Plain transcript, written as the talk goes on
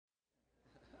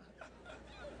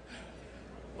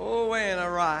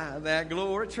ride that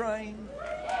glory train.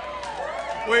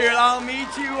 We'll all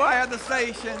meet you at the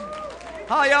station.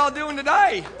 How y'all doing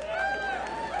today?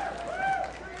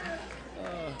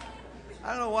 I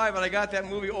don't know why, but I got that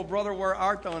movie, Oh Brother, Where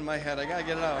Art Thou, in my head. I got to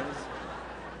get it out.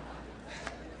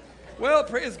 Well,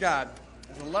 praise God.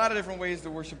 There's a lot of different ways to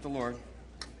worship the Lord.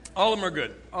 All of them are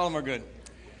good. All of them are good.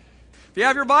 If you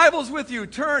have your Bibles with you,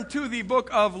 turn to the book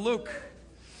of Luke.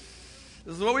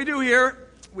 This is what we do here.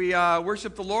 We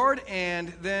worship the Lord and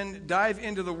then dive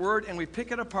into the Word, and we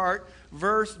pick it apart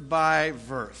verse by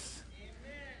verse.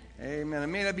 Amen. It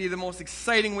may not be the most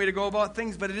exciting way to go about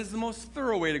things, but it is the most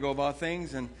thorough way to go about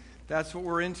things, and that's what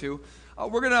we're into.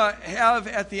 We're going to have,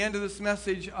 at the end of this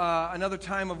message, another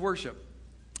time of worship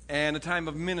and a time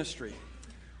of ministry.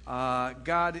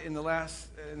 God, in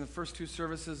the first two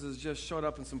services, has just showed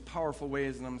up in some powerful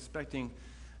ways, and I'm expecting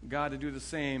God to do the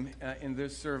same in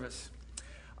this service.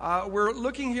 We're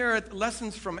looking here at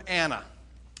Lessons from Anna.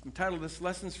 I'm titled this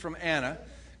Lessons from Anna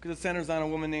because it centers on a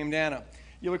woman named Anna.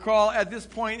 You'll recall at this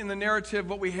point in the narrative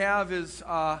what we have is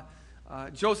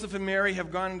Joseph and Mary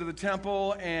have gone into the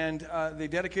temple and they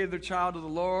dedicated their child to the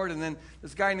Lord, and then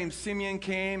this guy named Simeon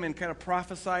came and kind of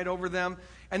prophesied over them.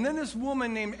 And then this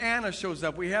woman named Anna shows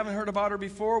up. We haven't heard about her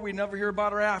before. We never hear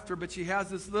about her after, but she has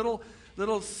this little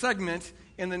segment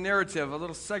in the narrative, a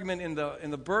little segment in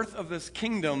the birth of this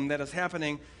kingdom that is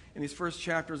happening in these first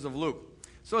chapters of Luke.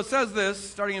 So it says this,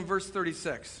 starting in verse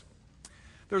 36.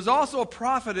 There's also a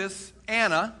prophetess,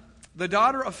 Anna, the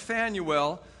daughter of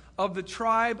Phanuel, of the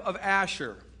tribe of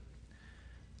Asher.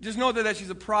 Just know that she's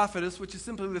a prophetess, which is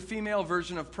simply the female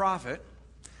version of prophet.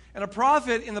 And a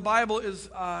prophet in the Bible is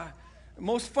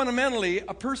most fundamentally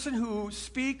a person who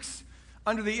speaks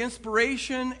under the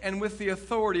inspiration and with the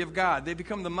authority of God. They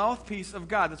become the mouthpiece of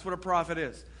God. That's what a prophet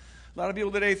is. A lot of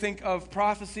people today think of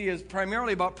prophecy as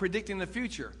primarily about predicting the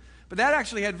future. But that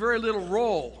actually had very little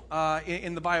role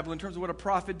in the Bible in terms of what a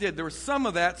prophet did. There was some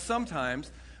of that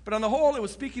sometimes, but on the whole, it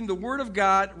was speaking the word of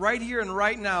God right here and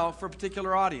right now for a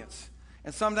particular audience.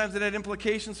 And sometimes it had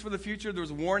implications for the future. There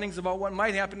was warnings about what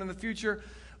might happen in the future.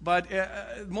 But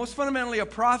most fundamentally, a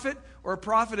prophet or a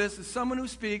prophetess is someone who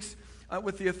speaks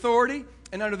with the authority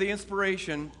and under the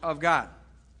inspiration of God.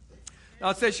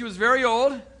 Now it says she was very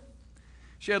old.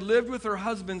 She had lived with her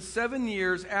husband 7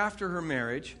 years after her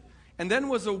marriage, and then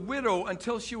was a widow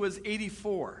until she was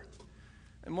 84.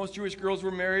 And most Jewish girls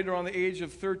were married around the age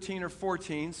of 13 or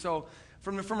 14. So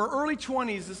from her early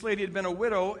 20s, this lady had been a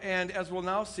widow, and as we'll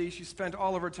now see, she spent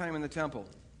all of her time in the temple.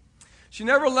 She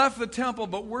never left the temple,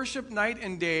 but worshiped night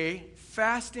and day,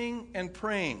 fasting and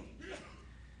praying.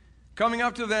 Coming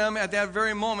up to them at that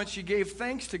very moment, she gave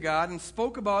thanks to God and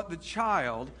spoke about the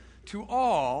child to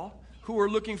all who were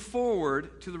looking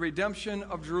forward to the redemption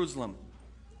of Jerusalem,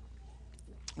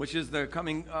 which is the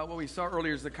coming, what we saw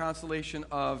earlier is the consolation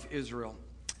of Israel.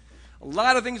 A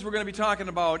lot of things we're going to be talking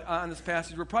about on this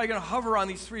passage. We're probably going to hover on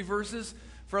these three verses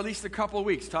for at least a couple of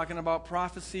weeks, talking about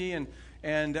prophecy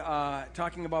and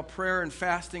talking about prayer and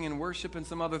fasting and worship and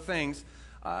some other things.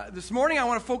 This morning I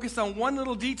want to focus on one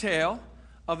little detail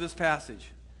of this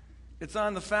passage. It's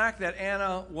on the fact that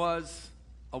Anna was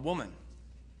a woman.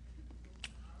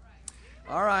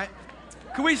 All right.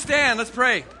 Can we stand? Let's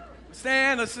pray.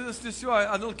 Stand. Let's just do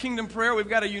a little kingdom prayer. We've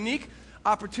got a unique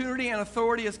opportunity and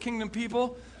authority as kingdom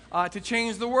people to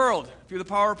change the world through the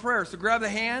power of prayer. So grab the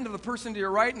hand of the person to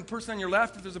your right and the person on your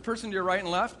left, if there's a person to your right and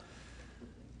left.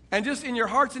 And just in your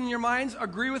hearts and in your minds,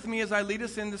 agree with me as I lead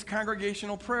us in this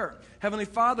congregational prayer. Heavenly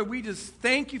Father, we just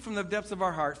thank you from the depths of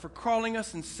our heart for calling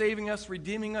us and saving us,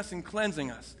 redeeming us, and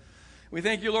cleansing us. We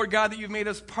thank you, Lord God, that you've made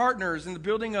us partners in the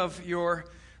building of your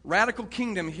radical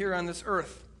kingdom here on this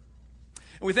earth.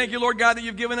 And we thank you, Lord God, that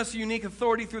you've given us a unique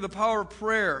authority through the power of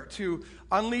prayer to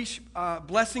unleash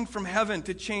blessing from heaven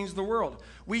to change the world.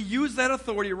 We use that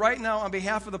authority right now on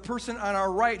behalf of the person on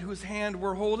our right whose hand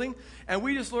we're holding. And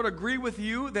we just, Lord, agree with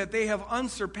you that they have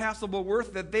unsurpassable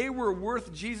worth, that they were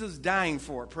worth Jesus dying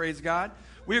for. Praise God.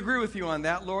 We agree with you on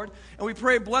that, Lord. And we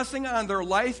pray blessing on their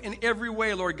life in every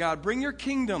way, Lord God. Bring your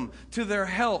kingdom to their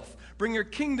health. Bring your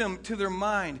kingdom to their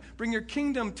mind. Bring your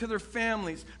kingdom to their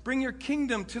families. Bring your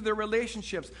kingdom to their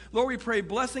relationships. Lord, we pray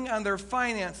blessing on their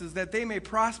finances that they may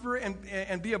prosper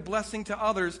and be a blessing to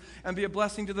others and be a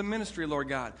blessing to the ministry, Lord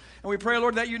God. And we pray,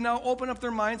 Lord, that you now open up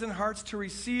their minds and hearts to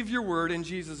receive your word in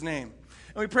Jesus' name.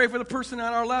 And we pray for the person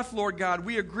on our left, Lord God.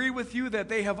 We agree with you that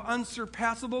they have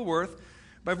unsurpassable worth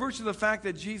by virtue of the fact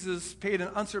that Jesus paid an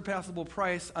unsurpassable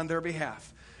price on their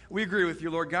behalf. We agree with you,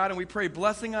 Lord God, and we pray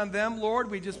blessing on them, Lord.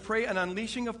 We just pray an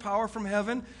unleashing of power from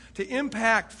heaven to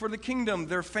impact for the kingdom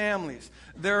their families,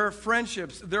 their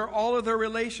friendships, all of their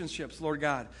relationships, Lord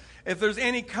God. If there's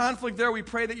any conflict there, we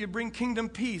pray that you bring kingdom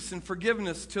peace and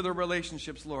forgiveness to their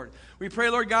relationships, Lord. We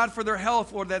pray, Lord God, for their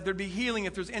health, Lord, that there be healing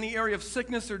if there's any area of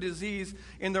sickness or disease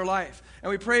in their life. And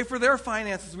we pray for their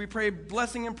finances. We pray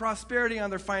blessing and prosperity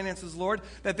on their finances, Lord,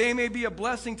 that they may be a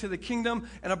blessing to the kingdom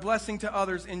and a blessing to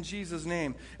others in Jesus'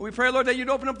 name. And we pray, Lord, that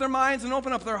you'd open up their minds and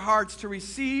open up their hearts to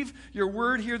receive your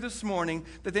word here this morning,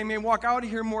 that they may walk out of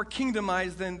here more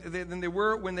kingdomized than they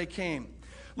were when they came.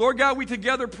 Lord God, we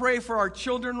together pray for our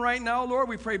children right now, Lord.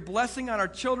 We pray blessing on our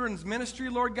children's ministry,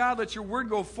 Lord God. Let your word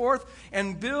go forth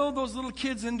and build those little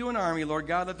kids into an army, Lord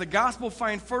God. Let the gospel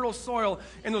find fertile soil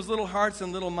in those little hearts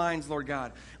and little minds, Lord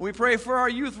God. And we pray for our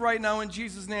youth right now in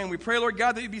Jesus' name. We pray, Lord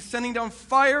God, that you be sending down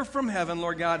fire from heaven,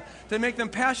 Lord God, to make them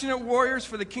passionate warriors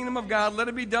for the kingdom of God. Let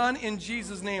it be done in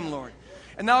Jesus' name, Lord.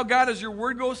 And now, God, as your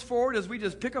word goes forward, as we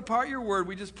just pick apart your word,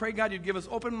 we just pray, God, you'd give us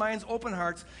open minds, open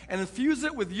hearts, and infuse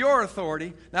it with your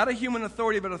authority, not a human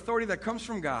authority, but authority that comes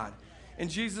from God. In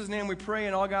Jesus' name we pray,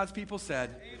 and all God's people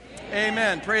said,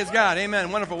 Amen. Praise God.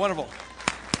 Amen. Wonderful, wonderful.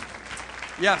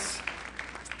 Yes.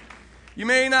 You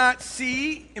may not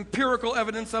see empirical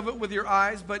evidence of it with your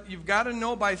eyes, but you've got to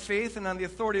know by faith and on the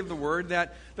authority of the word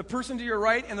that the person to your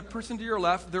right and the person to your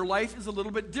left, their life is a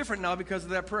little bit different now because of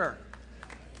that prayer.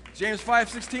 James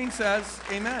 5:16 says,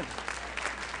 Amen.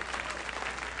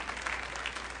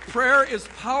 Prayer is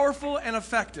powerful and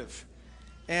effective,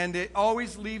 and it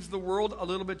always leaves the world a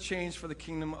little bit changed for the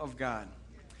kingdom of God.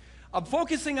 I'm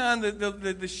focusing on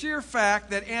the sheer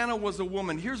fact that Anna was a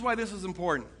woman. Here's why this is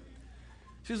important.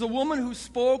 She's a woman who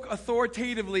spoke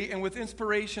authoritatively and with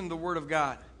inspiration the word of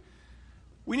God.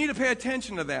 We need to pay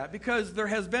attention to that because there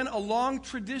has been a long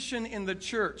tradition in the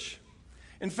church.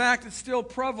 In fact, it's still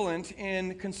prevalent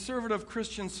in conservative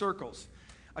Christian circles.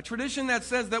 A tradition that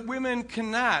says that women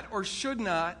cannot or should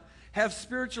not have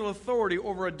spiritual authority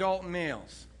over adult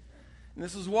males. And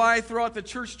this is why throughout the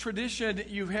church tradition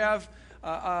you have,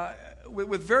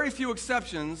 with very few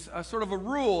exceptions, sort of a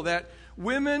rule that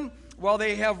women, while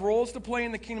they have roles to play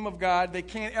in the kingdom of God, they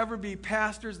can't ever be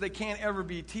pastors, they can't ever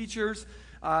be teachers,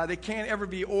 they can't ever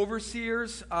be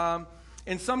overseers.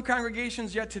 In some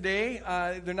congregations yet today,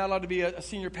 they're not allowed to be a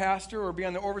senior pastor or be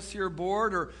on the overseer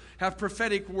board or have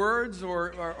prophetic words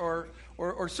or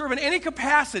serve in any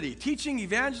capacity, teaching,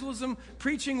 evangelism,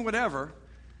 preaching, whatever,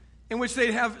 in which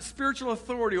they have spiritual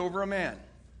authority over a man.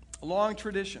 A long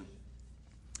tradition.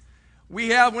 We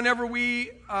have, whenever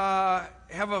we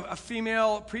have a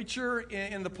female preacher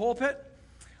in the pulpit,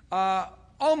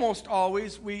 almost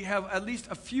always, we have at least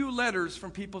a few letters from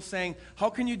people saying, how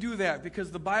can you do that? Because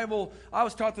the Bible, I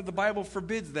was taught that the Bible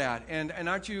forbids that. And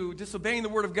aren't you disobeying the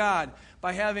Word of God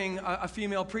by having a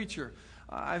female preacher?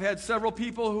 I've had several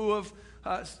people who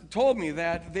have told me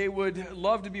that they would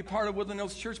love to be part of Woodland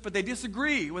Hills Church, but they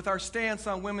disagree with our stance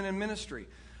on women in ministry.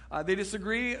 They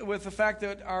disagree with the fact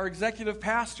that our executive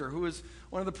pastor, who is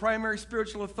one of the primary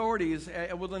spiritual authorities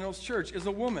at Woodland Hills Church, is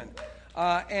a woman.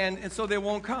 And so they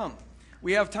won't come.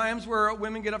 We have times where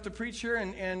women get up to preach here,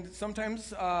 and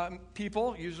sometimes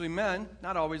people, usually men,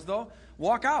 not always though,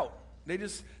 walk out. They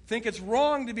just think it's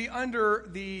wrong to be under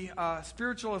the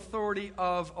spiritual authority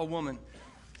of a woman.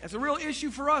 It's a real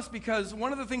issue for us because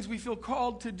one of the things we feel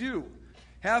called to do,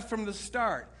 have from the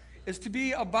start, is to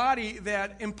be a body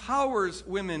that empowers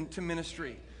women to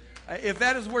ministry. If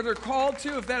that is where they're called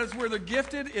to, if that is where they're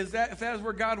gifted, if that is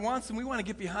where God wants them, we want to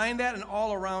get behind that and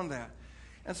all around that.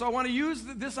 And so I want to use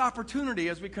this opportunity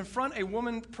as we confront a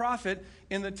woman prophet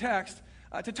in the text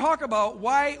to talk about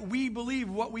why we believe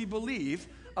what we believe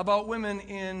about women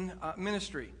in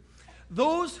ministry.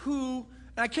 Those who,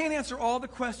 and I can't answer all the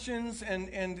questions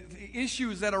and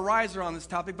issues that arise around this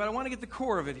topic, but I want to get the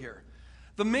core of it here.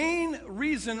 The main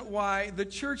reason why the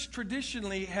church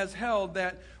traditionally has held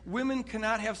that women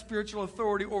cannot have spiritual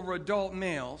authority over adult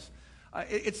males,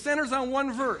 it centers on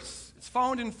one verse. It's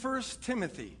found in 1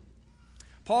 Timothy.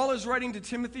 Paul is writing to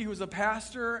Timothy, who's a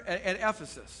pastor at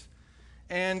Ephesus.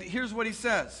 And here's what he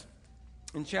says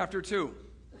in chapter 2.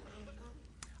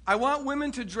 I want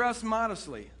women to dress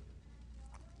modestly,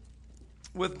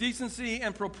 with decency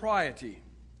and propriety.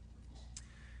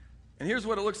 And here's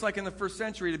what it looks like in the first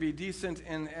century to be decent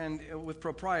and with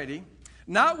propriety.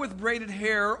 Not with braided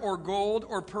hair or gold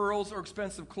or pearls or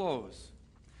expensive clothes,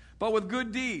 but with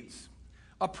good deeds,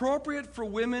 appropriate for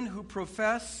women who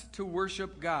profess to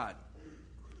worship God.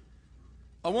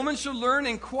 A woman should learn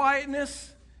in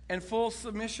quietness and full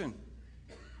submission.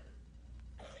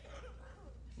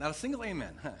 Not a single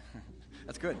amen.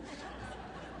 That's good.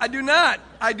 I do not.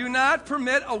 I do not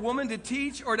permit a woman to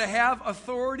teach or to have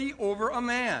authority over a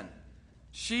man.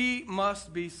 She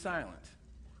must be silent.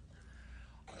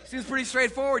 Seems pretty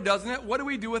straightforward, doesn't it? What do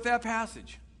we do with that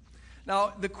passage?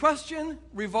 Now, the question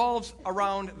revolves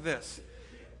around this.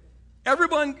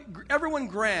 Everyone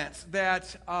grants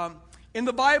that in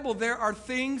the Bible there are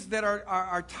things that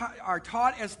are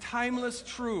taught as timeless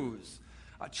truths,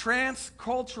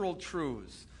 transcultural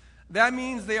truths. That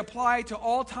means they apply to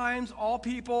all times, all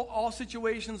people, all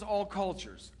situations, all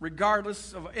cultures.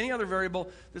 Regardless of any other variable,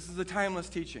 this is a timeless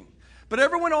teaching. But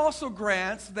everyone also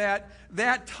grants that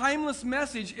that timeless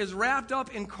message is wrapped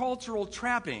up in cultural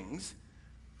trappings.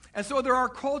 And so there are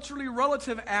culturally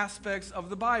relative aspects of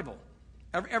the Bible.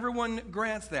 Everyone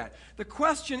grants that. The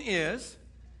question is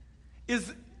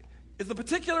the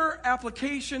particular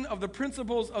application of the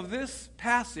principles of this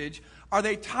passage, are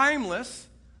they timeless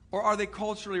or are they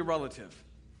culturally relative?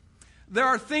 There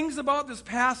are things about this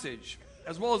passage,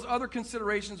 as well as other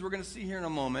considerations we're going to see here in a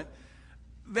moment,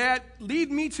 that lead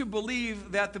me to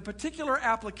believe that the particular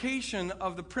application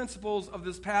of the principles of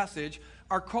this passage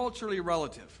are culturally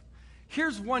relative.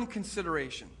 Here's one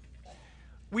consideration.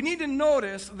 We need to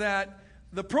notice that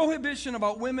the prohibition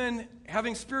about women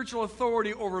having spiritual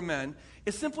authority over men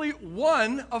is simply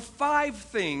one of 5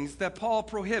 things that Paul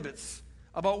prohibits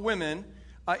about women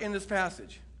in this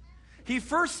passage. He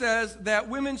first says that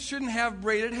women shouldn't have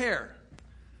braided hair.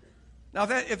 Now,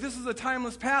 if this is a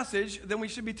timeless passage, then we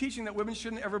should be teaching that women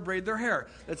shouldn't ever braid their hair.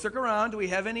 Let's look around. Do we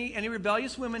have any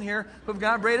rebellious women here who've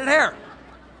got braided hair?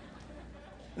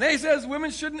 And then he says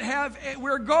women shouldn't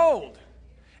wear gold.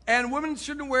 And women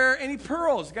shouldn't wear any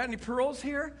pearls. Got any pearls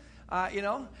here?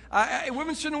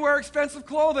 Women shouldn't wear expensive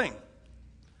clothing.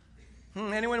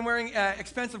 Anyone wearing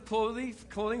expensive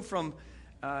clothing from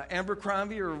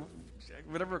Abercrombie or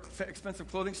whatever expensive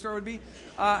clothing store would be?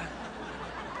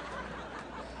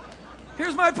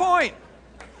 Here's my point.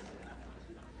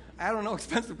 I don't know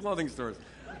expensive clothing stores.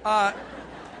 But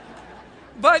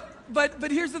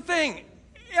here's the thing.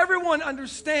 Everyone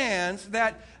understands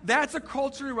that that's a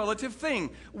culturally relative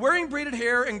thing. Wearing braided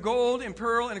hair and gold and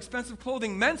pearl and expensive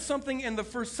clothing meant something in the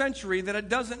first century that it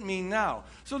doesn't mean now.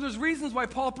 So there's reasons why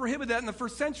Paul prohibited that in the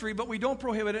first century, but we don't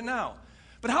prohibit it now.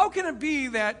 But how can it be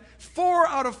that 4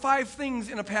 out of 5 things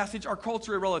in a passage are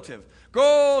culturally relative?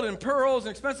 Gold and pearls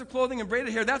and expensive clothing and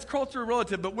braided hair, that's culturally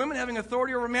relative. But women having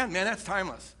authority over man, that's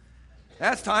timeless.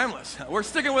 That's timeless. We're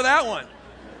sticking with that one.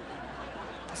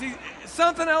 See,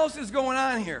 something else is going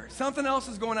on here. Something else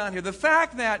is going on here. The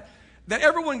fact that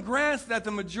everyone grants that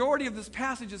the majority of this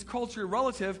passage is culturally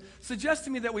relative suggests to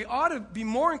me that we ought to be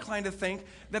more inclined to think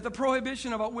that the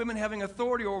prohibition about women having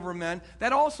authority over men,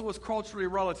 that also is culturally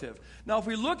relative. Now, if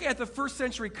we look at the first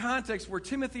century context where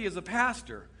Timothy is a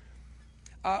pastor,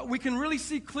 we can really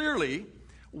see clearly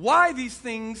why these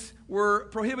things were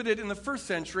prohibited in the first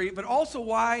century, but also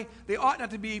why they ought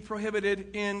not to be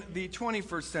prohibited in the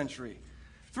 21st century.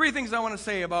 3 things I want to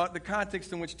say about the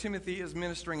context in which Timothy is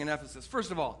ministering in Ephesus.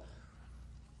 First of all,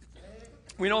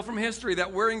 we know from history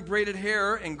that wearing braided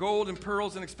hair and gold and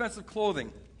pearls and expensive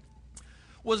clothing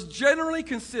was generally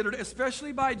considered,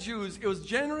 especially by Jews, it was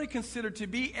generally considered to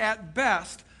be at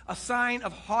best a sign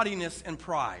of haughtiness and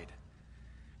pride.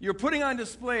 You're putting on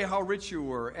display how rich you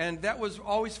were, and that was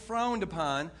always frowned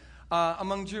upon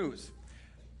among Jews.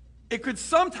 It could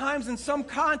sometimes, in some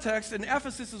contexts, and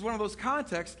Ephesus is one of those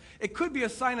contexts, it could be a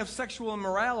sign of sexual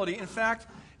immorality. In fact,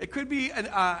 it could be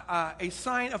a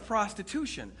sign of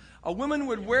prostitution. A woman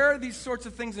would wear these sorts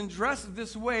of things and dress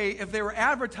this way if they were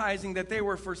advertising that they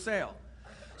were for sale.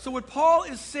 So what Paul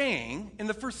is saying in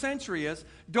the first century is,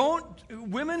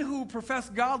 women who profess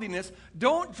godliness,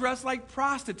 don't dress like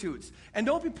prostitutes. And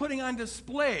don't be putting on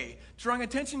display, drawing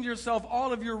attention to yourself,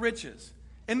 all of your riches.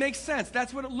 It makes sense.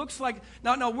 That's what it looks like.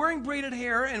 Now, wearing braided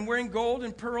hair and wearing gold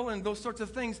and pearl and those sorts of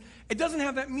things, it doesn't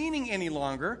have that meaning any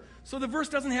longer, so the verse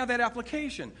doesn't have that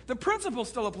application. The principle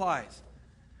still applies.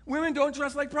 Women don't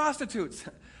dress like prostitutes.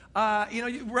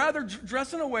 You rather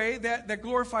dress in a way that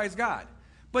glorifies God.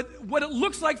 But what it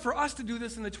looks like for us to do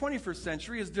this in the 21st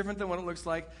century is different than what it looks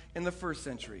like in the first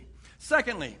century.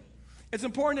 Secondly, it's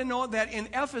important to note that in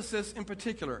Ephesus in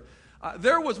particular,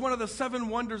 there was one of the 7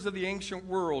 wonders of the ancient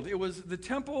world. It was the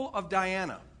Temple of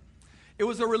Diana. It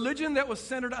was a religion that was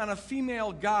centered on a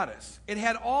female goddess. It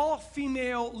had all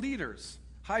female leaders,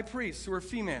 high priests who were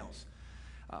females.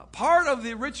 Part of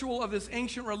the ritual of this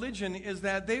ancient religion is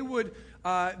that they would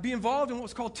be involved in what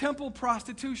was called temple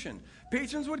prostitution.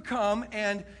 Patrons would come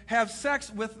and have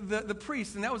sex with the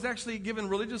priests, and that was actually given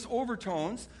religious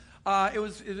overtones. It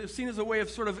was seen as a way of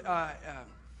sort of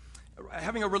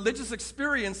having a religious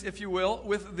experience, if you will,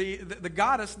 with the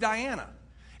goddess Diana.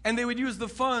 And they would use the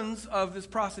funds of this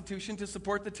prostitution to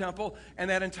support the temple and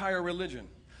that entire religion.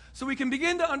 So we can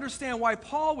begin to understand why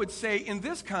Paul would say in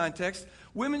this context,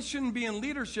 women shouldn't be in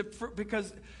leadership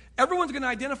because everyone's going to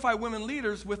identify women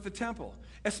leaders with the temple,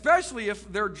 especially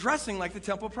if they're dressing like the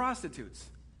temple prostitutes.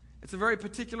 It's a very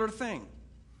particular thing.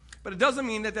 But it doesn't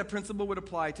mean that that principle would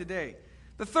apply today.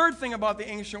 The third thing about the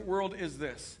ancient world is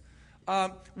this.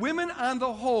 Women on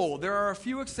the whole, there are a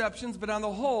few exceptions, but on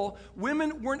the whole,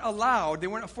 women weren't allowed, they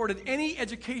weren't afforded any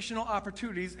educational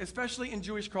opportunities, especially in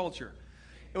Jewish culture.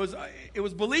 It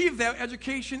was believed that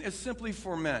education is simply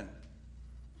for men.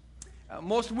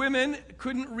 Most women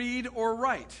couldn't read or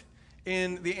write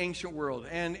in the ancient world,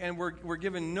 and were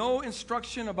given no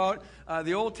instruction about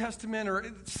the Old Testament, or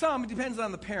some, it depends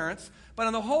on the parents, but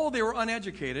on the whole, they were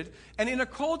uneducated. And in a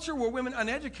culture where women are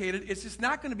uneducated, it's just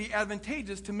not going to be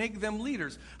advantageous to make them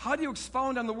leaders. How do you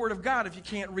expound on the Word of God if you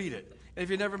can't read it, and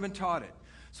if you've never been taught it?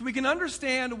 So we can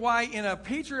understand why in a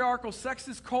patriarchal,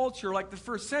 sexist culture like the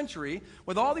first century,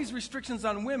 with all these restrictions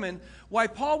on women, why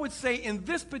Paul would say in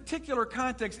this particular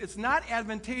context, it's not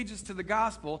advantageous to the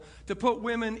gospel to put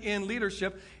women in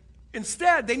leadership.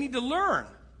 Instead, they need to learn,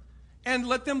 and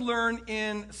let them learn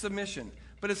in submission.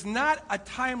 But it's not a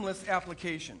timeless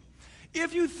application.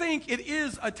 If you think it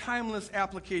is a timeless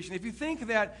application, if you think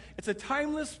that it's a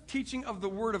timeless teaching of the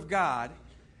Word of God,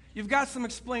 you've got some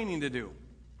explaining to do.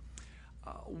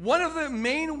 One of the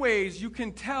main ways you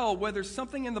can tell whether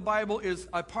something in the Bible is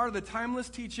a part of the timeless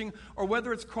teaching or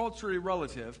whether it's culturally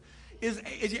relative is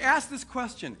you ask this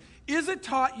question: is it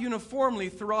taught uniformly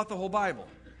throughout the whole Bible?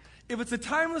 If it's a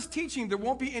timeless teaching, there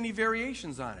won't be any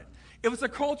variations on it. If it's a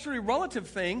culturally relative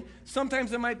thing,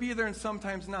 sometimes it might be there and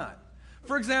sometimes not.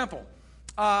 For example,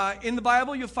 in the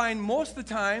Bible, you'll find most of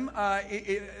the time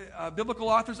biblical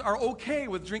authors are okay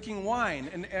with drinking wine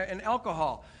and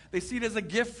alcohol. They see it as a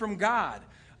gift from God.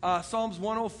 Psalms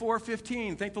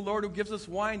 104:15, thank the Lord who gives us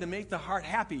wine to make the heart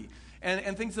happy,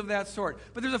 and things of that sort.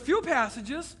 But there's a few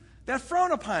passages that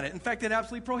frown upon it. In fact, that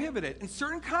absolutely prohibit it. In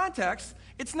certain contexts,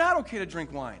 it's not okay to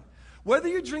drink wine. Whether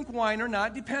you drink wine or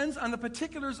not depends on the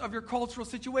particulars of your cultural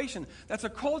situation. That's a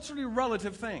culturally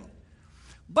relative thing.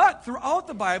 But throughout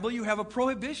the Bible, you have a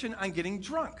prohibition on getting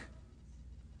drunk.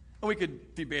 And we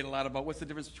could debate a lot about what's the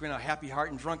difference between a happy heart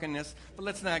and drunkenness, but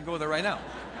let's not go there right now.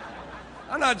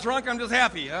 I'm not drunk, I'm just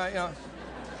happy. The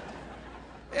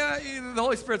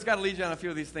Holy Spirit's got to lead you on a few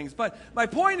of these things. But my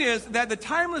point is that the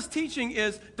timeless teaching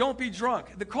is don't be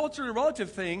drunk. The culturally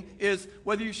relative thing is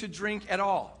whether you should drink at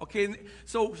all. Okay,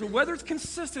 so whether it's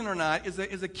consistent or not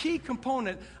is a key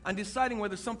component on deciding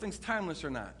whether something's timeless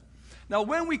or not. Now,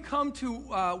 when we come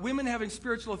to women having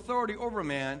spiritual authority over a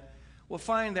man, we'll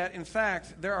find that, in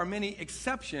fact, there are many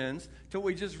exceptions to what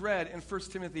we just read in 1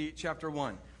 Timothy chapter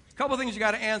 1. A couple of things you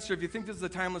got to answer if you think this is a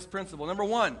timeless principle. Number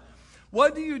one,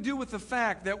 what do you do with the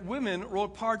fact that women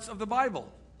wrote parts of the Bible?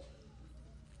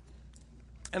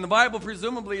 And the Bible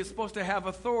presumably is supposed to have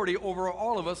authority over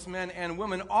all of us, men and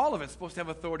women. All of it's supposed to have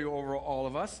authority over all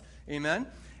of us. Amen?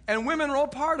 And women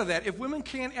wrote part of that. If women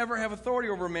can't ever have authority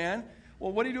over a man,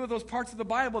 well, what do you do with those parts of the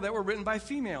Bible that were written by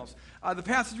females? The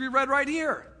passage we read right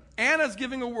here. Anna's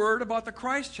giving a word about the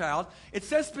Christ child. It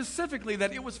says specifically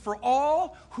that it was for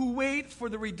all who wait for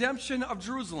the redemption of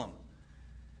Jerusalem.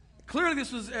 Clearly,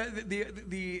 this was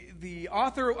the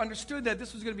author understood that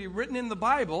this was going to be written in the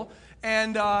Bible,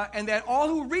 and that all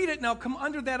who read it now come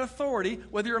under that authority,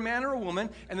 whether you're a man or a woman.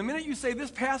 And the minute you say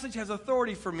this passage has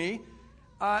authority for me,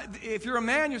 if you're a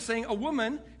man, you're saying a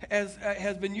woman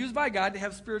has been used by God to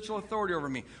have spiritual authority over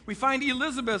me. We find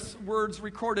Elizabeth's words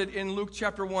recorded in Luke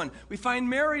chapter 1. We find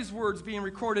Mary's words being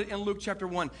recorded in Luke chapter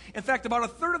 1. In fact, about a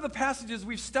third of the passages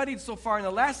we've studied so far in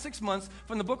the last 6 months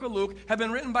from the book of Luke have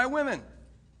been written by women.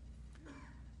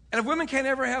 And if women can't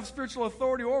ever have spiritual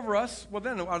authority over us, well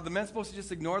then, are the men supposed to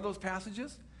just ignore those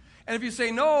passages? And if you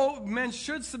say, no, men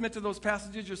should submit to those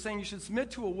passages, you're saying you should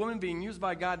submit to a woman being used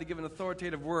by God to give an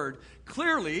authoritative word.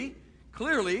 Clearly,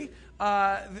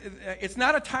 it's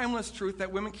not a timeless truth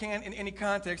that women can, in any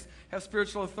context, have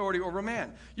spiritual authority over a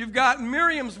man. You've got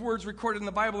Miriam's words recorded in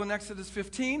the Bible in Exodus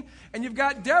 15, and you've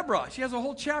got Deborah. She has a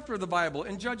whole chapter of the Bible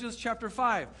in Judges chapter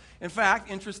 5. In fact,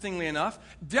 interestingly enough,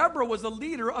 Deborah was a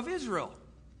leader of Israel.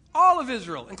 All of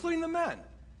Israel, including the men.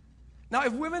 Now,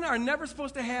 if women are never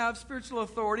supposed to have spiritual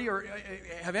authority or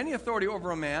have any authority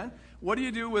over a man, what do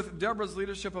you do with Deborah's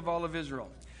leadership of all of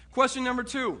Israel? Question number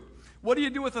 2, what do you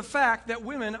do with the fact that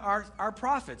women are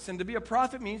prophets? And to be a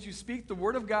prophet means you speak the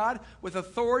word of God with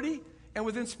authority and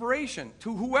with inspiration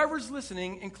to whoever's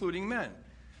listening, including men.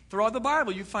 Throughout the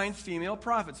Bible, you find female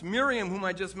prophets. Miriam, whom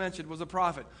I just mentioned, was a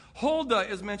prophet. Huldah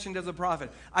is mentioned as a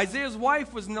prophet. Isaiah's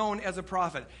wife was known as a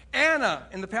prophet. Anna,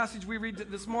 in the passage we read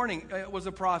this morning, was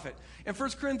a prophet. In 1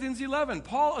 Corinthians 11,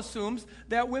 Paul assumes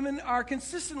that women are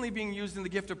consistently being used in the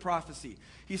gift of prophecy.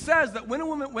 He says that when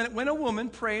a woman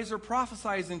prays or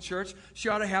prophesies in church, she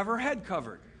ought to have her head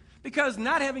covered. Because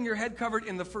not having your head covered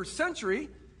in the first century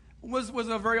was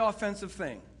a very offensive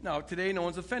thing. Now, today, no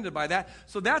one's offended by that.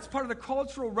 So that's part of the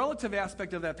cultural relative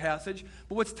aspect of that passage.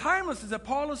 But what's timeless is that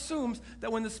Paul assumes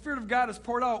that when the Spirit of God is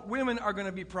poured out, women are going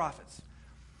to be prophets.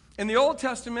 In the Old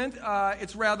Testament,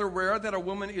 it's rather rare that a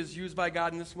woman is used by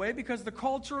God in this way because the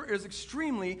culture is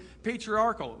extremely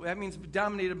patriarchal. That means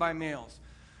dominated by males.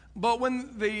 But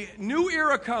when the new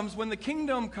era comes, when the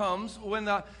kingdom comes, when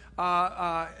the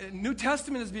New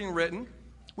Testament is being written,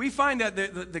 we find that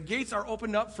the gates are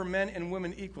opened up for men and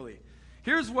women equally.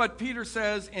 Here's what Peter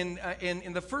says in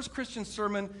the first Christian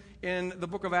sermon in the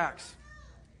book of Acts.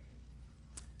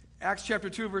 Acts chapter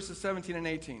 2, verses 17 and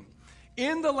 18.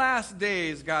 In the last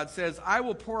days, God says, I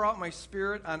will pour out my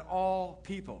Spirit on all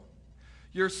people.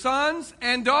 Your sons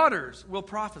and daughters will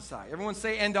prophesy. Everyone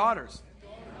say, and daughters.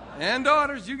 And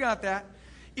daughters, you got that.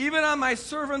 Even on my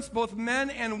servants, both men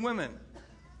and women.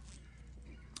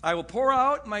 I will pour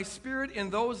out my Spirit in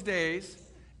those days,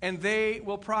 and they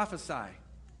will prophesy.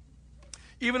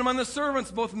 Even among the servants,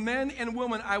 both men and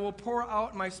women, I will pour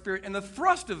out my Spirit. And the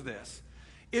thrust of this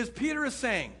is Peter is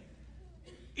saying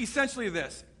essentially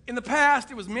this. In the past,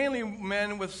 it was mainly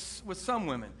men with some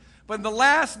women. But in the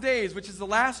last days, which is the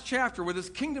last chapter where this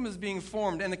kingdom is being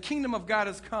formed and the kingdom of God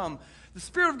has come, the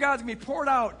Spirit of God is going to be poured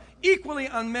out equally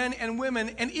on men and women,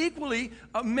 and equally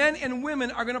men and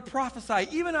women are going to prophesy,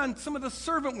 even on some of the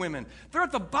servant women. They're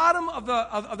at the bottom of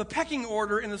the pecking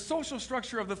order in the social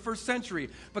structure of the first century.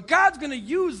 But God's going to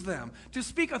use them to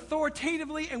speak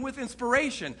authoritatively and with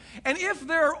inspiration. And if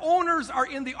their owners are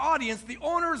in the audience, the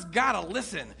owners got to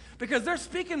listen, because they're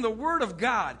speaking the word of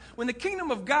God. When the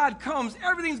kingdom of God comes,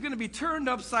 everything's going to be turned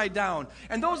upside down.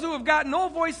 And those who have got no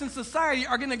voice in society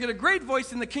are going to get a great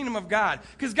voice in the kingdom of God,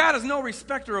 because God is no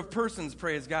respecter of persons,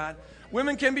 praise God.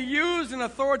 Women can be used in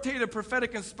authoritative,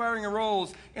 prophetic, inspiring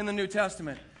roles in the New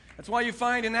Testament. That's why you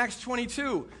find in Acts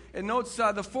 22, it notes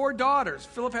the 4 daughters.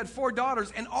 Philip had 4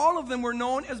 daughters, and all of them were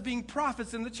known as being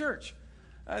prophets in the church.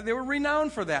 They were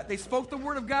renowned for that. They spoke the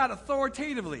word of God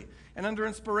authoritatively and under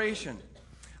inspiration.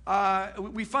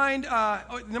 We find,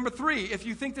 number 3, if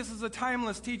you think this is a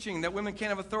timeless teaching that women can't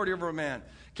have authority over a man,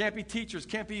 can't be teachers,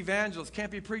 can't be evangelists,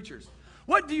 can't be preachers,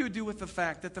 what do you do with the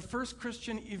fact that the first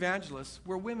Christian evangelists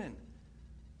were women?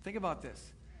 Think about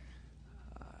this.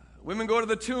 Women go to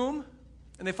the tomb,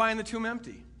 and they find the tomb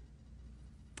empty.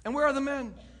 And where are the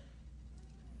men?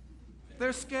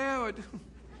 They're scared.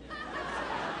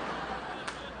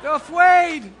 They're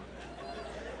afraid.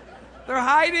 They're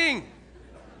hiding.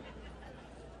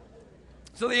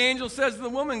 So the angel says to the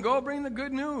woman, go bring the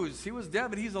good news. He was dead,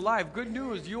 but he's alive. Good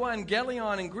news,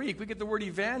 euangelion in Greek. We get the word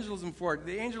evangelism for it.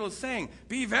 The angel is saying,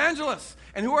 be evangelists.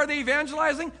 And who are they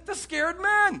evangelizing? The scared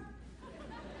men.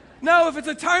 Now, if it's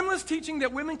a timeless teaching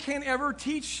that women can't ever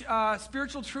teach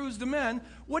spiritual truths to men,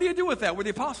 what do you do with that? Were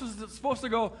the apostles supposed to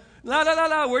go, la, la, la,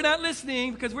 la, we're not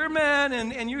listening because we're men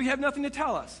and you have nothing to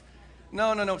tell us?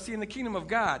 No. See, in the kingdom of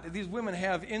God, these women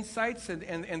have insights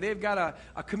and they've got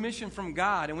a commission from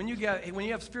God. And when you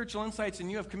have spiritual insights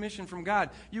and you have commission from God,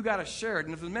 you got to share it.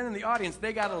 And if there's men in the audience,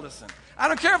 they got to listen. I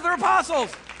don't care if they're apostles.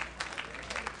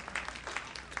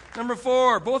 Number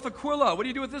 4, both Aquila. What do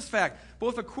you do with this fact?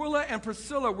 Both Aquila and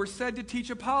Priscilla were said to teach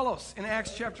Apollos in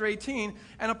Acts chapter 18,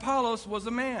 and Apollos was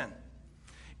a man.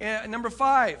 And number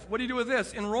 5, what do you do with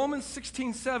this? In Romans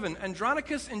 16:7,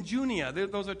 Andronicus and Junia,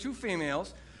 those are 2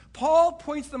 females, Paul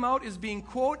points them out as being,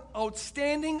 quote,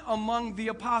 outstanding among the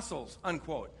apostles,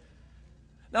 unquote.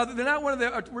 Now, they're not one of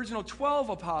the original 12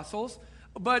 apostles,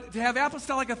 but to have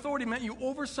apostolic authority meant you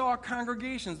oversaw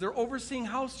congregations. They're overseeing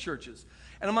house churches.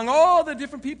 And among all the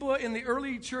different people in the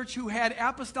early church who had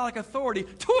apostolic authority,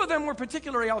 2 of them were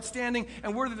particularly outstanding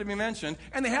and worthy to be mentioned,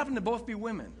 and they happened to both be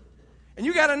women. And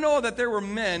you got to know that there were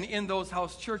men in those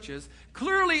house churches.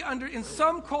 Clearly, in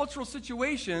some cultural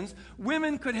situations,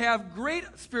 women could have great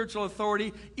spiritual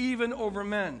authority even over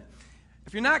men.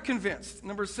 If you're not convinced,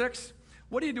 number 6,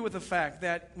 what do you do with the fact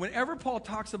that whenever Paul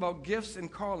talks about gifts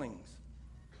and callings,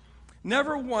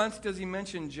 never once does he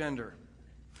mention gender?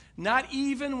 Not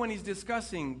even when he's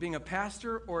discussing being a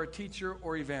pastor or a teacher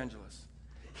or evangelist.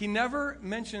 He never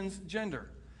mentions gender.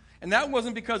 And that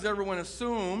wasn't because everyone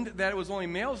assumed that it was only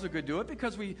males that could do it,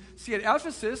 because we see at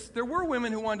Ephesus, there were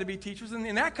women who wanted to be teachers, and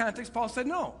in that context, Paul said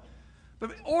no.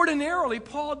 But ordinarily,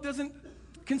 Paul doesn't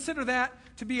consider that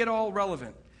to be at all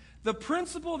relevant. The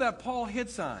principle that Paul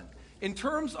hits on in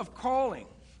terms of calling,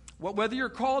 whether you're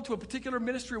called to a particular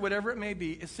ministry or whatever it may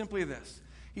be, is simply this.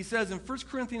 He says in 1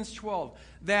 Corinthians 12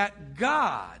 that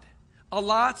God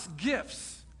allots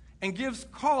gifts and gives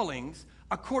callings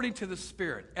according to the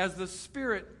Spirit, as the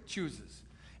Spirit chooses.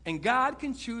 And God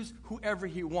can choose whoever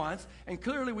he wants. And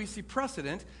clearly we see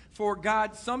precedent for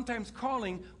God sometimes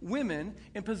calling women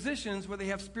in positions where they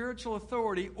have spiritual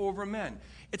authority over men.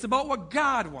 It's about what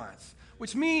God wants,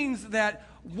 which means that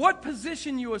what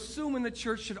position you assume in the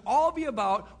church should all be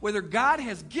about whether God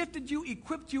has gifted you,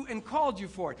 equipped you, and called you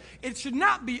for it. It should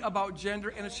not be about gender,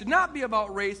 and it should not be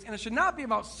about race, and it should not be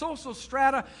about social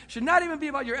strata. It should not even be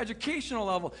about your educational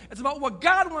level. It's about what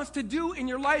God wants to do in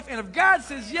your life, and if God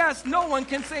says yes, no one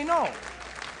can say no.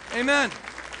 Amen.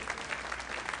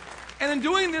 And in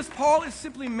doing this, Paul is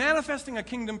simply manifesting a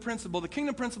kingdom principle. The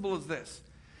kingdom principle is this.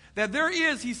 That there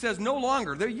is, he says, no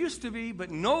longer, there used to be, but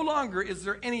no longer is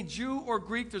there any Jew or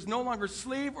Greek. There's no longer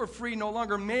slave or free, no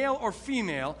longer male or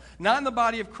female, not in the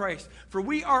body of Christ. For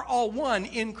we are all one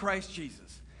in Christ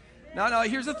Jesus. Now,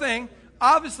 here's the thing.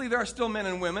 Obviously, there are still men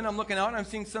and women. I'm looking out and I'm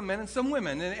seeing some men and some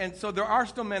women. And so there are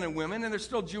still men and women, and there's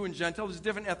still Jew and Gentile. There's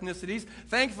different ethnicities.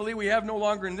 Thankfully, we have no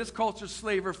longer in this culture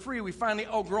slave or free. We finally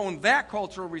outgrown that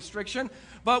cultural restriction.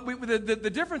 But the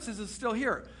difference is still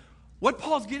here. What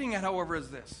Paul's getting at, however, is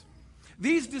this.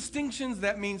 These distinctions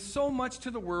that mean so much to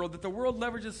the world, that the world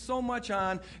leverages so much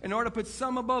on in order to put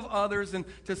some above others and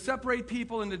to separate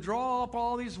people and to draw up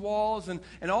all these walls and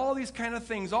all these kind of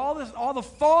things, all the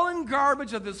fallen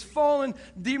garbage of this fallen,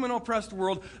 demon-oppressed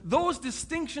world, those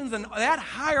distinctions and that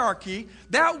hierarchy,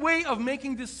 that way of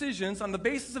making decisions on the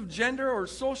basis of gender or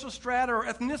social strata or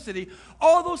ethnicity,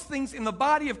 all those things in the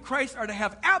body of Christ are to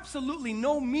have absolutely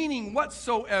no meaning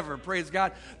whatsoever, praise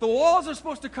God. The walls are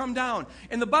supposed to come down.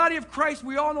 In the body of Christ,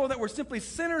 we all know that we're simply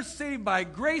sinners saved by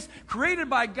grace, created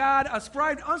by God,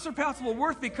 ascribed unsurpassable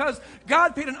worth because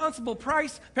God paid an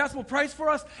unsurpassable price for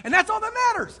us, and that's all that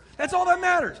matters. That's all that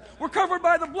matters. We're covered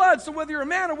by the blood, so whether you're a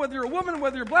man or whether you're a woman,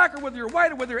 whether you're black or whether you're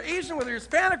white or whether you're Asian, whether you're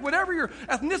Hispanic, whatever your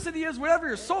ethnicity is, whatever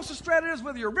your social strata is,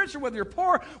 whether you're rich or whether you're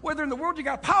poor, whether in the world you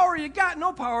got power or you got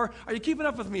no power, are you keeping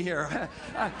up with me here?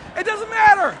 It doesn't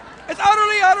matter. It's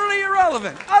utterly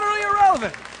irrelevant. Utterly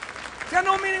irrelevant. It's got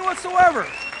no meaning whatsoever.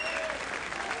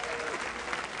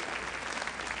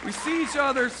 We see each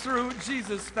other through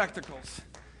Jesus' spectacles.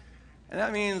 And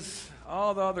that means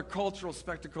all the other cultural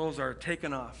spectacles are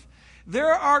taken off.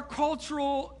 There are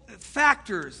cultural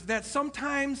factors that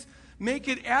sometimes make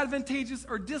it advantageous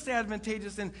or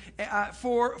disadvantageous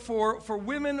for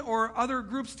women or other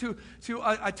groups to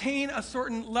attain a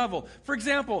certain level. For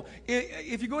example,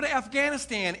 if you go to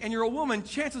Afghanistan and you're a woman,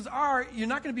 chances are you're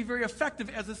not going to be very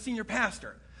effective as a senior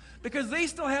pastor. Because they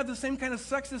still have the same kind of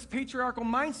sexist, patriarchal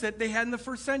mindset they had in the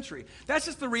first century. That's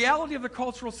just the reality of the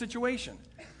cultural situation.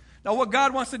 Now, what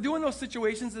God wants to do in those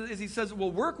situations is he says,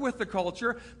 we'll work with the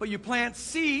culture, but you plant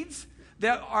seeds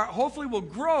that hopefully will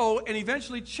grow and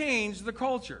eventually change the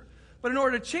culture. But in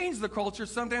order to change the culture,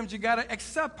 sometimes you got to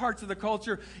accept parts of the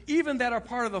culture, even that are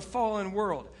part of the fallen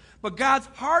world. But God's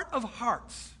heart of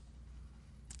hearts,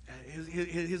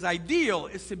 his ideal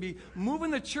is to be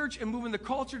moving the church and moving the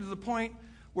culture to the point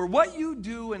where what you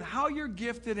do and how you're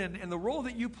gifted and the role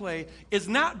that you play is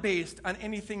not based on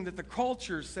anything that the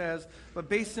culture says, but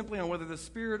based simply on whether the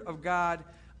Spirit of God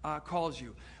calls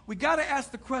you. We got to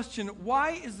ask the question,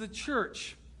 why is the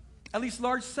church, at least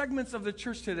large segments of the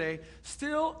church today,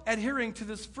 still adhering to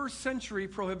this first century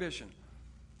prohibition?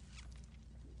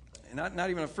 And not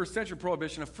even a first century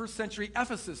prohibition, a first century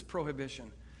Ephesus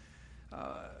prohibition.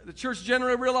 The church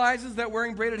generally realizes that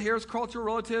wearing braided hair is cultural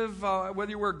relative. Whether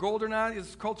you wear gold or not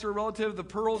is cultural relative. The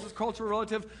pearls is cultural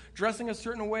relative. Dressing a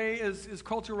certain way is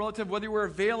cultural relative. Whether you wear a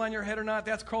veil on your head or not,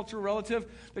 that's cultural relative.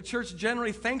 The church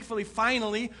generally, thankfully,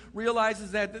 finally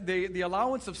realizes that the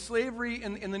allowance of slavery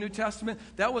in the New Testament,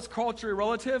 that was culturally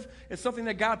relative. It's something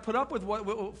that God put up with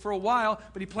for a while,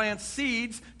 but he plants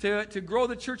seeds to grow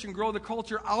the church and grow the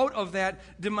culture out of that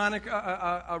demonic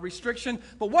restriction.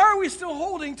 But why are we still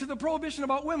holding to the prohibition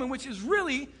about women, which is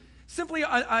really simply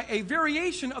a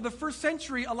variation of the first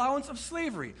century allowance of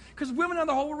slavery? Because women on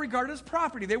the whole were regarded as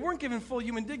property. They weren't given full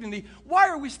human dignity. Why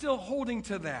are we still holding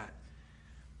to that?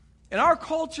 In our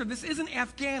culture, this isn't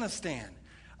Afghanistan.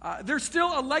 There's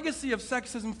still a legacy of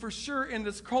sexism for sure in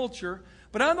this culture,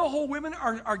 but on the whole, women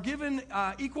are given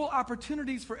equal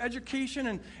opportunities for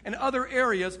education and other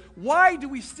areas. Why do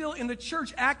we still in the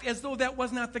church act as though that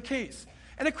was not the case?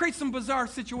 And it creates some bizarre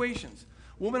situations.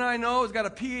 A woman I know has got a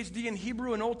PhD in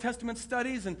Hebrew and Old Testament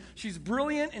studies, and she's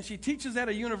brilliant, and she teaches at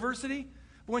a university.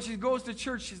 But when she goes to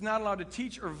church, she's not allowed to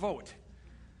teach or vote.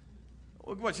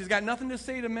 what, she's got nothing to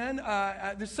say to men?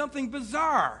 There's something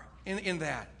bizarre in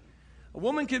that. A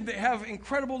woman can have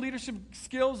incredible leadership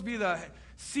skills, be the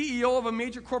CEO of a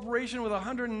major corporation with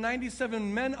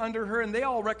 197 men under her, and they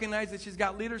all recognize that she's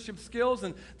got leadership skills,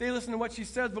 and they listen to what she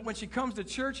says, but when she comes to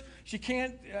church, she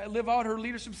can't live out her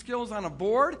leadership skills on a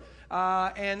board,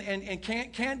 and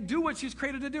can't do what she's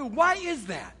created to do. Why is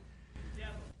that?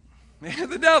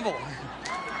 The devil.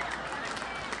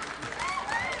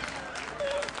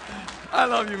 I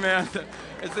love you, man.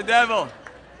 It's the devil.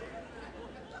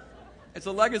 It's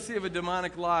a legacy of a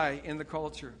demonic lie in the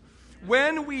culture.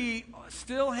 When we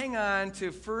still hang on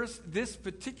to this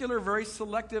particular very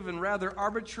selective and rather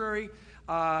arbitrary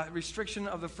restriction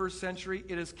of the first century,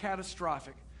 it is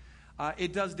catastrophic.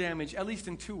 It does damage, at least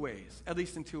in two ways.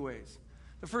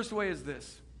 The first way is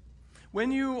this.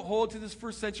 When you hold to this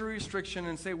first century restriction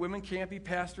and say women can't be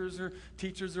pastors or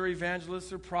teachers or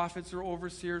evangelists or prophets or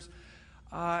overseers,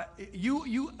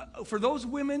 for those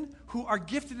women who are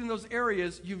gifted in those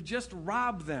areas, you've just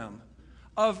robbed them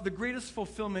of the greatest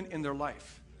fulfillment in their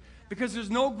life. Because there's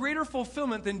no greater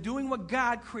fulfillment than doing what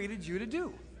God created you to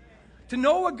do. To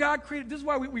know what God created. This is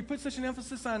why we put such an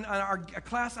emphasis on our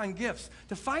class on gifts.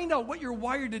 To find out what you're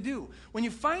wired to do. When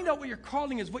you find out what your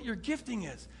calling is, what your gifting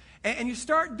is, and you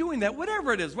start doing that,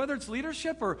 whatever it is, whether it's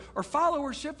leadership or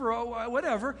followership or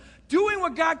whatever, doing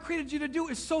what God created you to do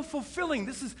is so fulfilling.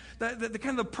 This is the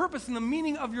kind of the purpose and the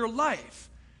meaning of your life.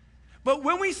 But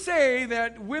when we say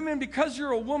that women, because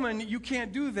you're a woman, you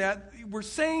can't do that, we're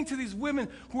saying to these women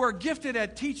who are gifted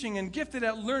at teaching and gifted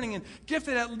at learning and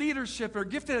gifted at leadership or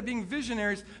gifted at being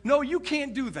visionaries, no, you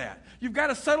can't do that. You've got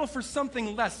to settle for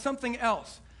something less, something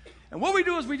else. And what we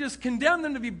do is we just condemn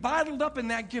them to be bottled up in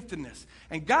that giftedness.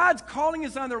 And God's calling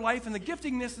is on their life, and the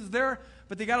giftingness is there,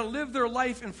 but they got to live their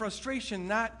life in frustration,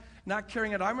 not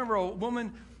carrying it. I remember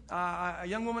a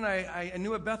young woman I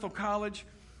knew at Bethel College.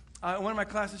 In one of my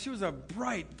classes, she was a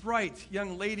bright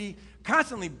young lady,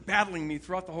 constantly battling me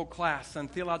throughout the whole class on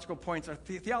theological points. Our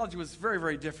theology was very,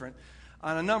 very different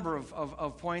on a number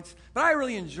of points, but I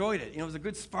really enjoyed it. It was a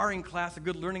good sparring class, a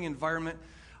good learning environment.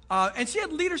 And she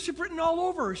had leadership written all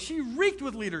over her. She reeked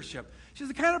with leadership. She's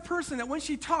the kind of person that when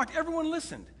she talked, everyone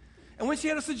listened. And when she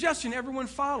had a suggestion, everyone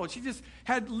followed. She just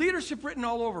had leadership written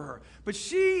all over her. But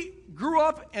she grew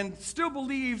up and still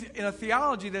believed in a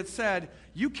theology that said,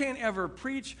 you can't ever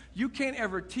preach, you can't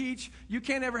ever teach, you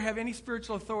can't ever have any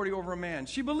spiritual authority over a man.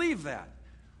 She believed that.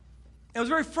 It was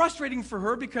very frustrating for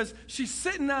her because she's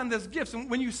sitting on this gift. And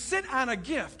when you sit on a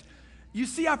gift, you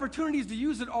see opportunities to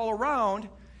use it all around.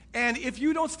 And if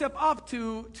you don't step up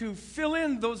to fill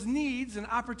in those needs and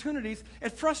opportunities,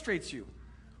 it frustrates you.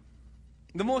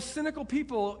 The most cynical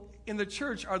people in the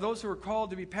church are those who are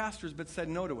called to be pastors but said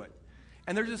no to it.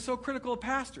 And they're just so critical of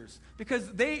pastors because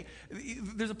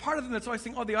there's a part of them that's always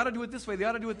saying, oh, they ought to do it this way, they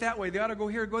ought to do it that way, they ought to go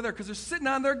here, go there, because they're sitting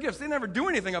on their gifts. They never do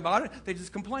anything about it. They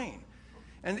just complain.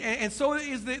 And so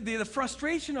is the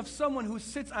frustration of someone who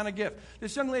sits on a gift.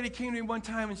 This young lady came to me one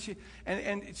time,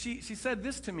 and she said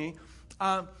this to me.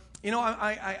 I'm in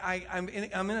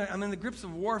the grips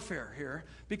of warfare here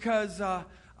because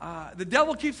the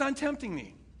devil keeps on tempting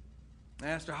me. I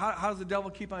asked her, how does the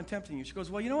devil keep on tempting you? She goes,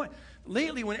 well, you know what?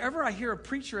 Lately, whenever I hear a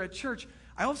preacher at church,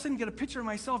 I all of a sudden get a picture of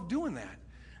myself doing that.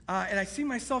 And I see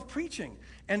myself preaching.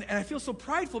 And I feel so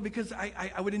prideful because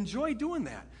I would enjoy doing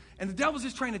that. And the devil's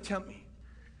just trying to tempt me.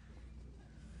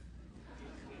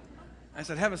 I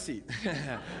said, have a seat.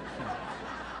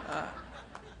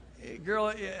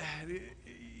 Girl,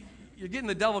 you're getting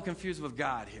the devil confused with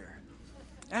God here.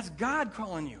 That's God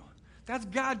calling you. That's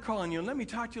God calling you. And let me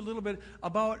talk to you a little bit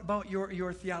about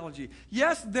your theology.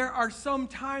 Yes, there are some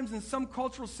times and some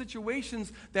cultural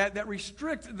situations that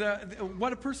restrict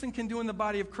what a person can do in the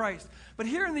body of Christ. But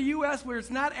here in the U.S., where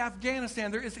it's not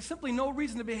Afghanistan, there is simply no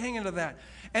reason to be hanging to that.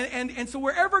 And so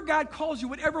wherever God calls you,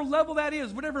 whatever level that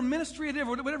is, whatever ministry it is,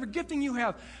 whatever gifting you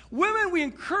have, women, we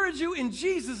encourage you in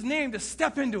Jesus' name to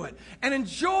step into it and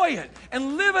enjoy it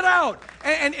and live it out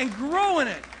and grow in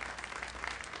it.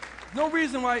 No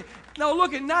reason why. Now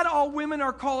look, not all women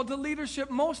are called to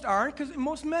leadership. Most aren't, because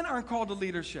most men aren't called to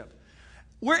leadership.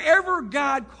 Wherever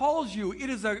God calls you, it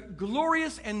is a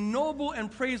glorious and noble and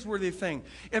praiseworthy thing.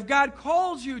 If God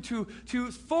calls you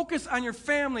to focus on your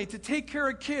family, to take care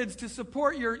of kids, to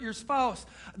support your spouse,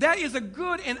 that is a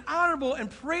good and honorable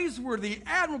and praiseworthy,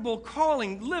 admirable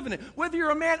calling. Live in it. Whether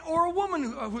you're a man or a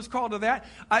woman who's called to that,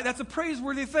 that's a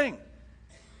praiseworthy thing.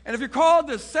 And if you're called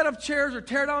to set up chairs or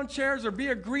tear down chairs or be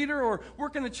a greeter or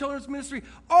work in the children's ministry,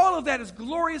 all of that is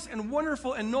glorious and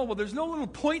wonderful and noble. There's no little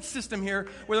point system here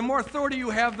where the more authority you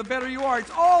have, the better you are.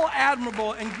 It's all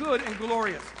admirable and good and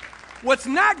glorious. What's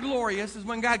not glorious is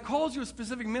when God calls you a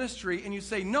specific ministry and you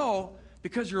say no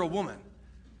because you're a woman,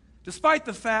 despite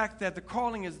the fact that the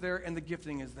calling is there and the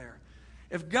gifting is there.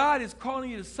 If God is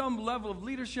calling you to some level of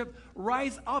leadership,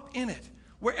 rise up in it.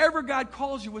 Wherever God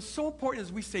calls you, what's so important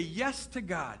is we say yes to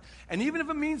God. And even if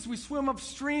it means we swim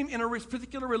upstream in a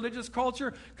particular religious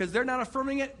culture because they're not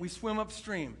affirming it, we swim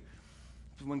upstream.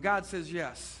 Because when God says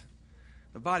yes,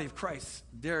 the body of Christ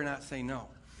dare not say no.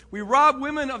 We rob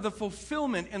women of the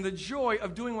fulfillment and the joy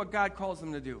of doing what God calls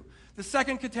them to do. The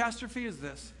second catastrophe is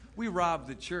this: we rob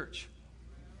the church.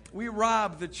 We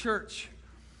rob the church.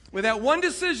 With that one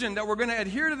decision that we're going to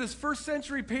adhere to this first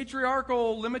century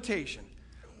patriarchal limitation,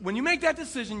 when you make that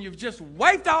decision, you've just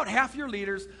wiped out half your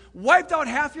leaders, wiped out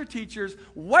half your teachers,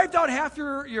 wiped out half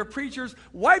your preachers,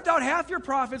 wiped out half your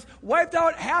prophets, wiped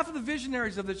out half of the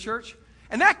visionaries of the church.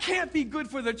 And that can't be good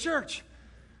for the church.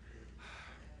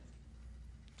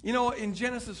 You know, in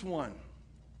Genesis 1,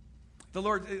 the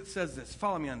Lord says this.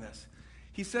 Follow me on this.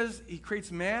 He says he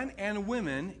creates man and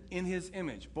women in his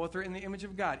image. Both are in the image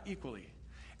of God equally.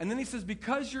 And then he says,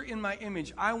 because you're in my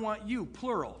image, I want you,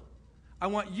 plural, I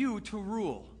want you to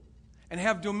rule and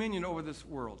have dominion over this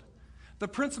world. The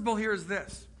principle here is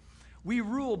this: we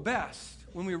rule best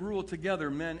when we rule together,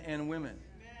 men and women.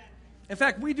 In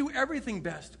fact, we do everything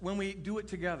best when we do it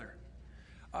together.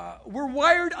 We're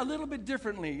wired a little bit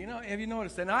differently. You know, have you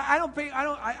noticed that? Now,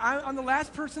 I'm the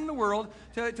last person in the world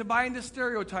to buy into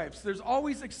stereotypes. There's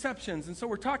always exceptions, and so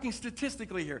we're talking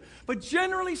statistically here. But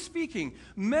generally speaking,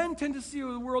 men tend to see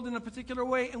the world in a particular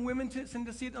way, and women tend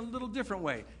to see it in a little different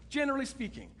way, generally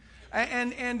speaking.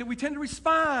 And we tend to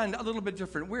respond a little bit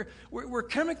different. We're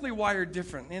chemically wired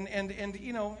different, and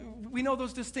you know, we know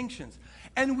those distinctions.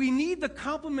 And we need the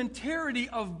complementarity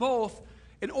of both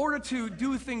in order to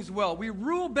do things well. We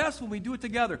rule best when we do it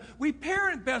together. We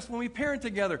parent best when we parent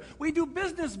together. We do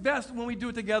business best when we do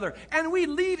it together. And we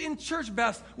lead in church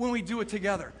best when we do it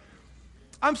together.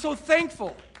 I'm so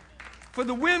thankful for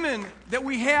the women that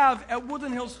we have at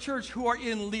Woodland Hills Church who are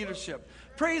in leadership.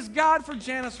 Praise God for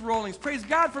Janice Rollings. Praise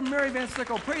God for Mary Van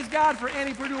Sickle. Praise God for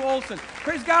Annie Purdue Olson.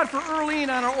 Praise God for Earlene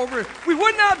on our over. We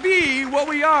would not be what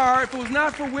we are if it was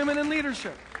not for women in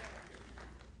leadership.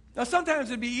 Now, sometimes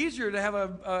it'd be easier to have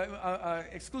a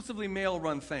exclusively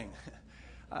male-run thing.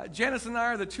 Janice and I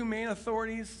are the two main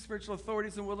authorities, spiritual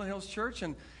authorities in Woodland Hills Church,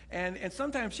 and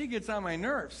sometimes she gets on my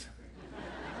nerves.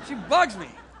 She bugs me.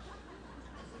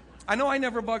 I know I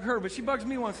never bug her, but she bugs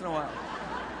me once in a while.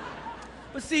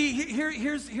 But see,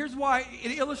 here's why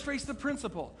it illustrates the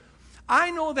principle.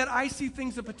 I know that I see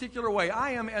things a particular way.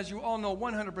 I am, as you all know,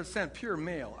 100% pure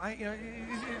male. What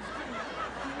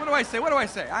do I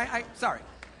say? Sorry.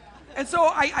 And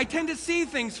so I tend to see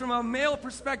things from a male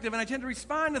perspective, and I tend to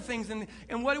respond to things in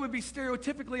what it would be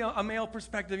stereotypically a male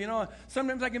perspective. You know,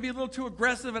 sometimes I can be a little too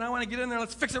aggressive, and I want to get in there,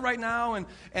 let's fix it right now, and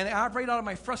operate out of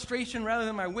my frustration rather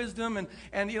than my wisdom,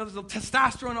 and you know, there's a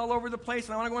testosterone all over the place,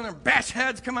 and I want to go in there and bash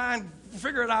heads, come on,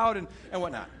 figure it out, and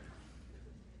whatnot.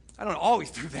 I don't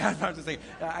always do that, but I'm just saying,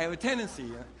 I have a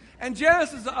tendency. And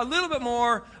Janice is a little bit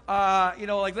more,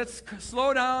 like let's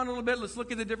slow down a little bit. Let's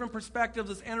look at the different perspectives.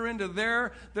 Let's enter into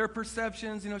their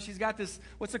perceptions. You know, she's got this,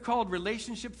 what's it called,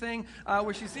 relationship thing,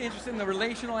 where she's interested in the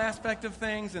relational aspect of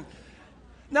things. And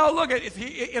now, look,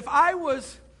 if I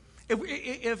was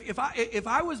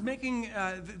making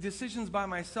decisions by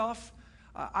myself,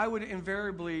 I would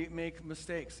invariably make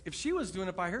mistakes. If she was doing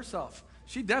it by herself,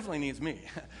 she definitely needs me.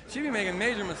 She'd be making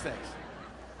major mistakes.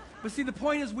 But see, the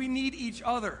point is we need each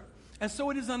other. And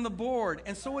so it is on the board,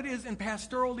 and so it is in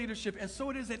pastoral leadership, and so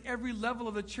it is at every level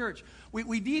of the church.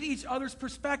 We need each other's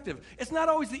perspective. It's not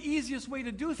always the easiest way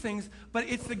to do things, but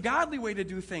it's the godly way to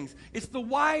do things. It's the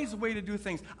wise way to do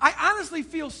things. I honestly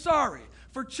feel sorry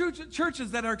for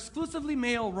churches that are exclusively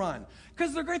male-run,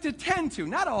 because they're going to tend to,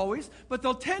 not always, but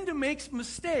they'll tend to make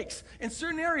mistakes in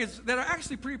certain areas that are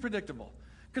actually pretty predictable,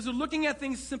 because they're looking at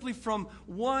things simply from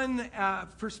one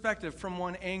perspective, from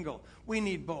one angle. We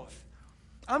need both.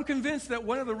 I'm convinced that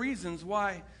one of the reasons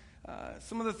why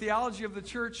some of the theology of the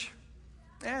church,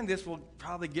 and this will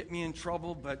probably get me in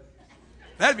trouble, but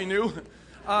that'd be new.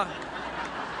 But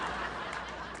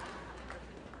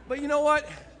you know what?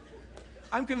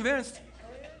 I'm convinced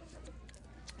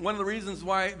one of the reasons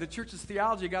why the church's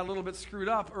theology got a little bit screwed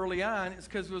up early on is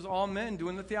because it was all men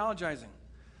doing the theologizing.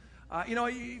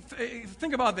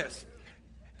 Think about this.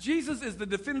 Jesus is the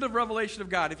definitive revelation of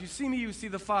God. If you see me, you see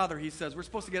the Father, he says. We're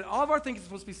supposed to get, all of our thinking is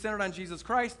supposed to be centered on Jesus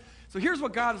Christ. So here's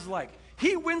what God is like.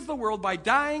 He wins the world by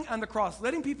dying on the cross,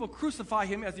 letting people crucify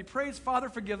him as he prays, Father,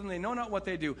 forgive them, they know not what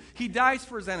they do. He dies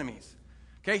for his enemies.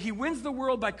 Okay, he wins the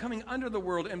world by coming under the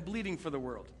world and bleeding for the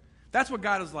world. That's what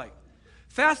God is like.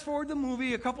 Fast forward the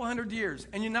movie a couple hundred years,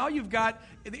 and now you've got,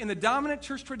 in the dominant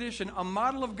church tradition, a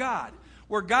model of God,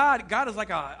 where God is like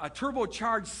a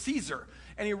turbocharged Caesar,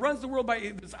 and he runs the world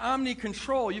by this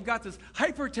omni-control. You've got this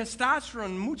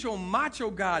hyper-testosterone, macho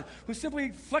God, who's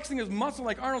simply flexing his muscle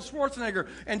like Arnold Schwarzenegger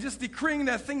and just decreeing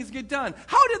that things get done.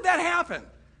 How did that happen?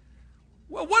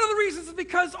 Well, one of the reasons is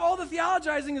because all the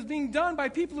theologizing is being done by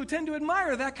people who tend to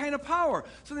admire that kind of power.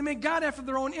 So they make God after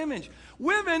their own image.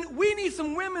 Women, we need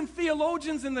some women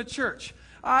theologians in the church.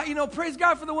 Praise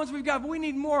God for the ones we've got, but we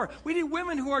need more. We need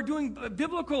women who are doing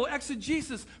biblical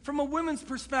exegesis from a women's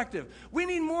perspective. We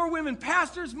need more women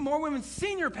pastors, more women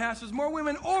senior pastors, more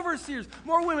women overseers,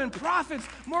 more women prophets,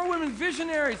 more women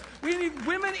visionaries. We need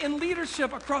women in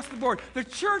leadership across the board. The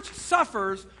church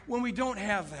suffers when we don't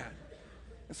have that.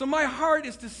 And so my heart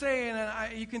is to say,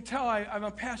 and you can tell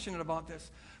I'm passionate about this,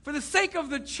 for the sake of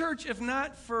the church, if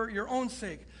not for your own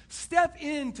sake, step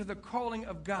into the calling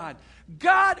of God.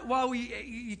 God, while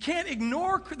you can't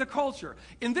ignore the culture,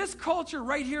 in this culture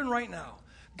right here and right now,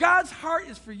 God's heart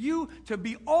is for you to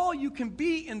be all you can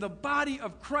be in the body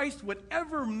of Christ,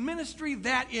 whatever ministry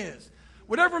that is.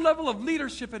 Whatever level of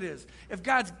leadership it is, if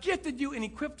God's gifted you and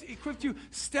equipped you,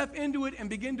 step into it and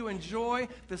begin to enjoy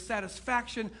the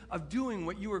satisfaction of doing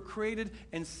what you were created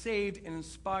and saved and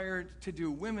inspired to do.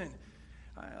 Women,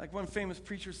 like one famous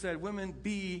preacher said, women,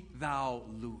 be thou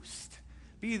loosed.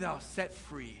 Be thou set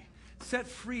free. Set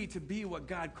free to be what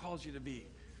God calls you to be.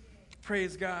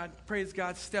 Praise God. Praise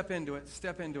God. Step into it.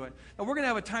 Step into it. Now, we're going to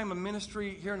have a time of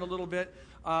ministry here in a little bit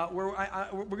where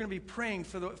we're going to be praying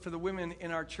for the women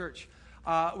in our church.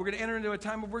 We're going to enter into a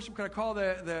time of worship. Could I call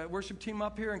the worship team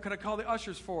up here, and could I call the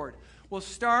ushers forward? We'll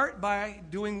start by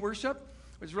doing worship,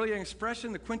 which is really an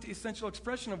expression, the quintessential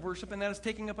expression of worship, and that is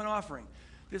taking up an offering.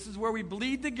 This is where we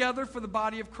bleed together for the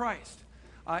body of Christ.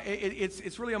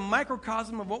 It's really a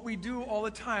microcosm of what we do all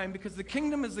the time, because the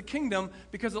kingdom is the kingdom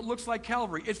because it looks like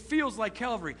Calvary. It feels like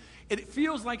Calvary. It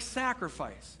feels like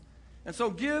sacrifice. And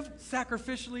so give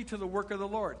sacrificially to the work of the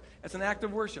Lord. It's an act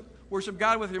of worship. Worship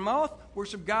God with your mouth.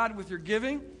 Worship God with your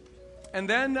giving. And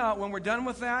then when we're done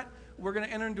with that, we're going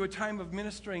to enter into a time of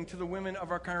ministering to the women of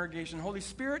our congregation. Holy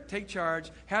Spirit, take charge.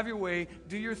 Have your way.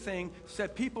 Do your thing.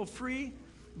 Set people free.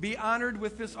 Be honored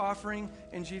with this offering.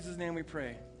 In Jesus' name we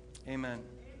pray. Amen.